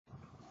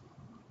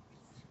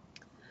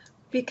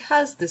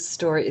Because this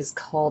story is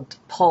called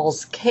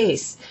Paul's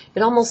Case,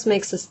 it almost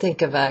makes us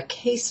think of a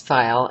case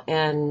file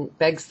and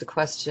begs the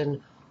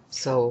question,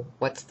 so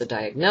what's the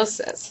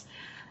diagnosis?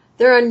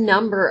 There are a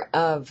number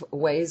of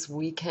ways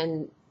we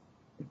can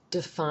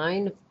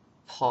define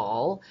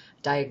Paul,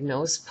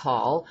 diagnose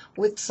Paul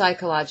with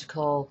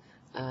psychological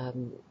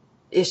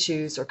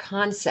issues or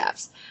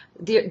concepts.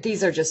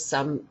 These are just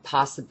some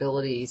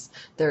possibilities.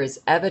 There is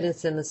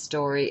evidence in the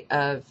story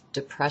of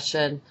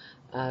depression,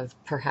 of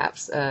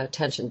perhaps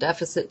attention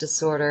deficit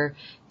disorder,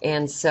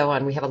 and so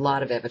on. We have a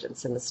lot of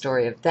evidence in the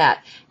story of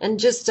that. And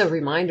just a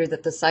reminder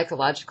that the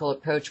psychological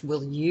approach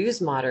will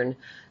use modern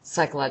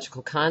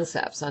psychological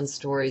concepts on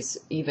stories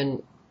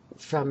even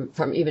from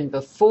even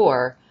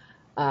before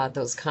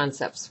those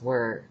concepts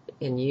were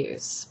in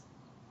use.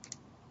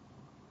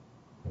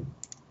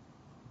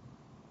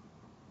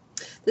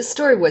 This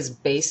story was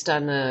based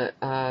on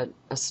a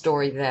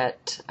story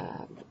that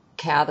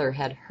Cather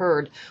had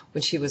heard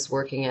when she was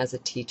working as a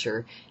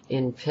teacher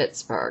in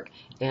Pittsburgh.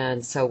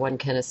 And so one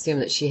can assume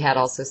that she had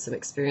also some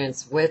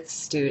experience with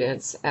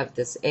students of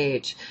this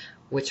age,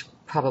 which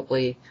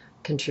probably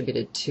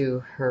contributed to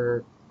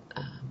her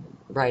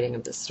writing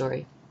of this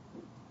story.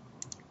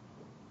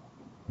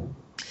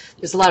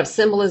 There's a lot of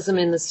symbolism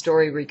in the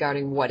story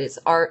regarding what is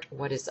art,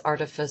 what is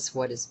artifice,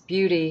 what is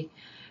beauty,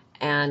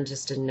 and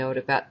just a note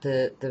about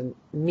the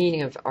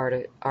meaning of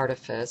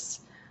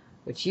artifice,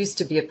 which used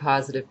to be a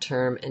positive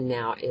term and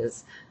now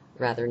is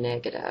rather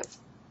negative.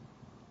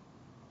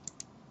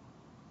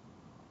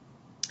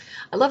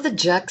 I love the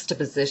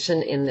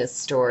juxtaposition in this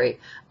story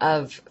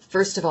of,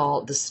 first of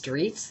all, the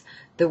streets.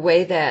 The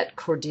way that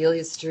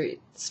Cordelia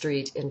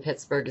Street in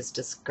Pittsburgh is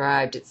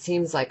described, it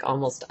seems like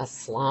almost a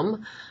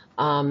slum.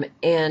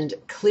 And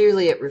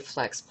clearly it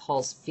reflects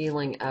Paul's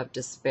feeling of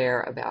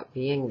despair about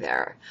being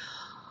there.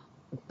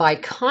 By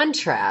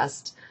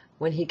contrast,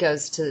 when he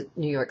goes to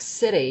New York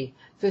City,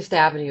 Fifth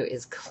Avenue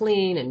is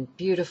clean and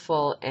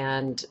beautiful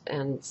and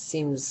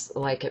seems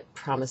like it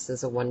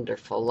promises a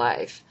wonderful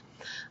life.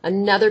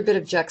 Another bit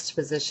of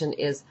juxtaposition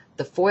is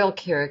the foil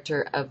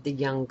character of the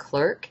young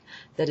clerk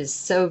that is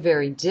so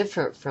very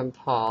different from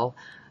Paul,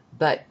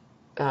 but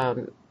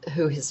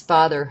who his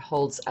father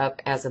holds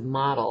up as a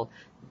model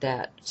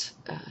that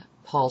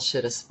Paul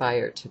should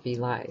aspire to be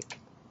like.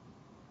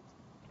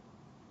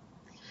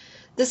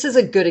 This is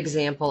a good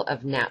example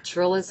of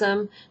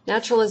naturalism.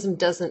 Naturalism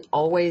doesn't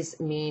always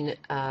mean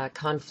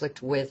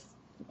conflict with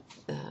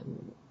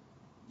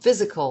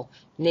physical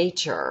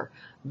nature,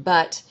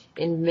 but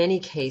in many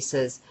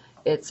cases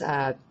it's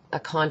a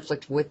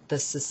conflict with the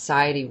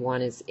society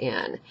one is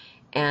in.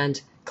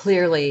 And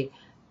clearly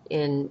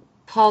in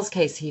Paul's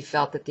case, he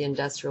felt that the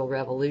Industrial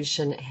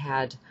Revolution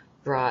had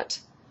brought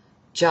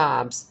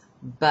jobs,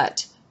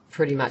 but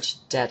pretty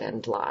much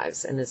dead-end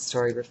lives, and this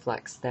story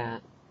reflects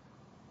that.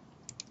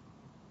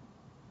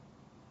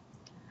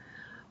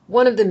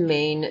 One of the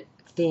main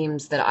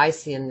themes that I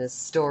see in this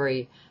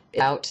story is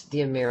about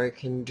the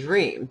American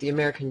dream. The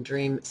American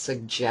dream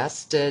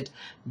suggested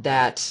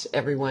that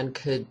everyone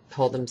could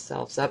pull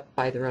themselves up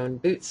by their own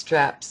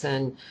bootstraps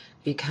and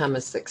become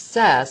a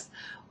success,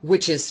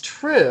 which is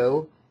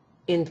true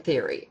in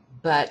theory,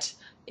 but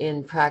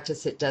in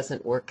practice it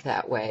doesn't work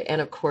that way. And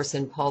of course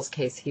in Paul's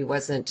case he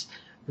wasn't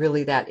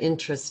really that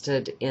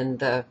interested in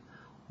the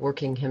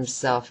working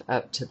himself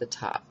up to the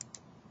top.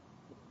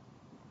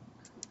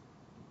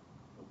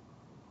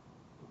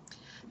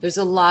 There's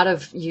a lot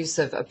of use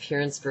of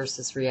appearance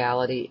versus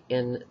reality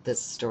in this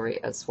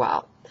story as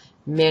well.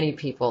 Many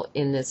people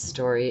in this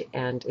story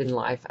and in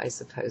life, I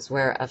suppose,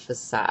 wear a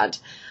facade.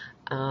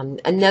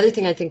 Another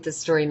thing I think this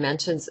story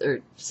mentions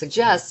or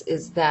suggests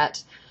is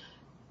that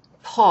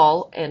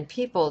Paul and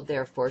people,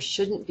 therefore,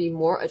 shouldn't be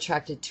more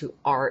attracted to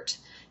art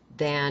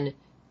than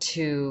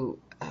to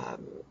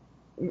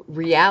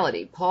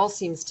reality. Paul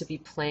seems to be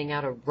playing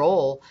out a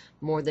role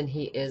more than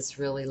he is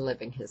really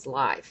living his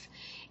life.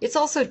 It's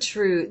also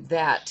true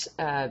that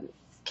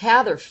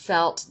Cather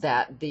felt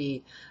that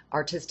the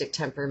artistic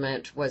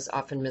temperament was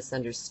often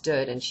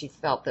misunderstood, and she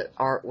felt that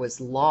art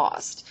was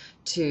lost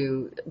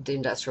to the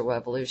Industrial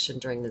Revolution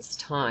during this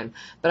time.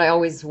 But I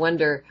always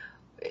wonder,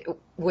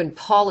 when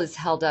Paul is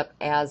held up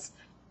as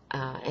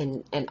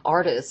an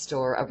artist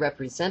or a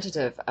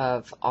representative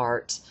of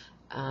art,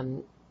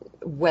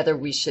 whether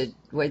we should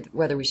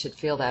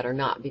feel that or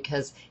not,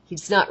 because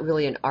he's not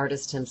really an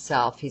artist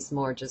himself. He's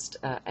more just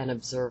an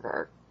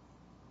observer.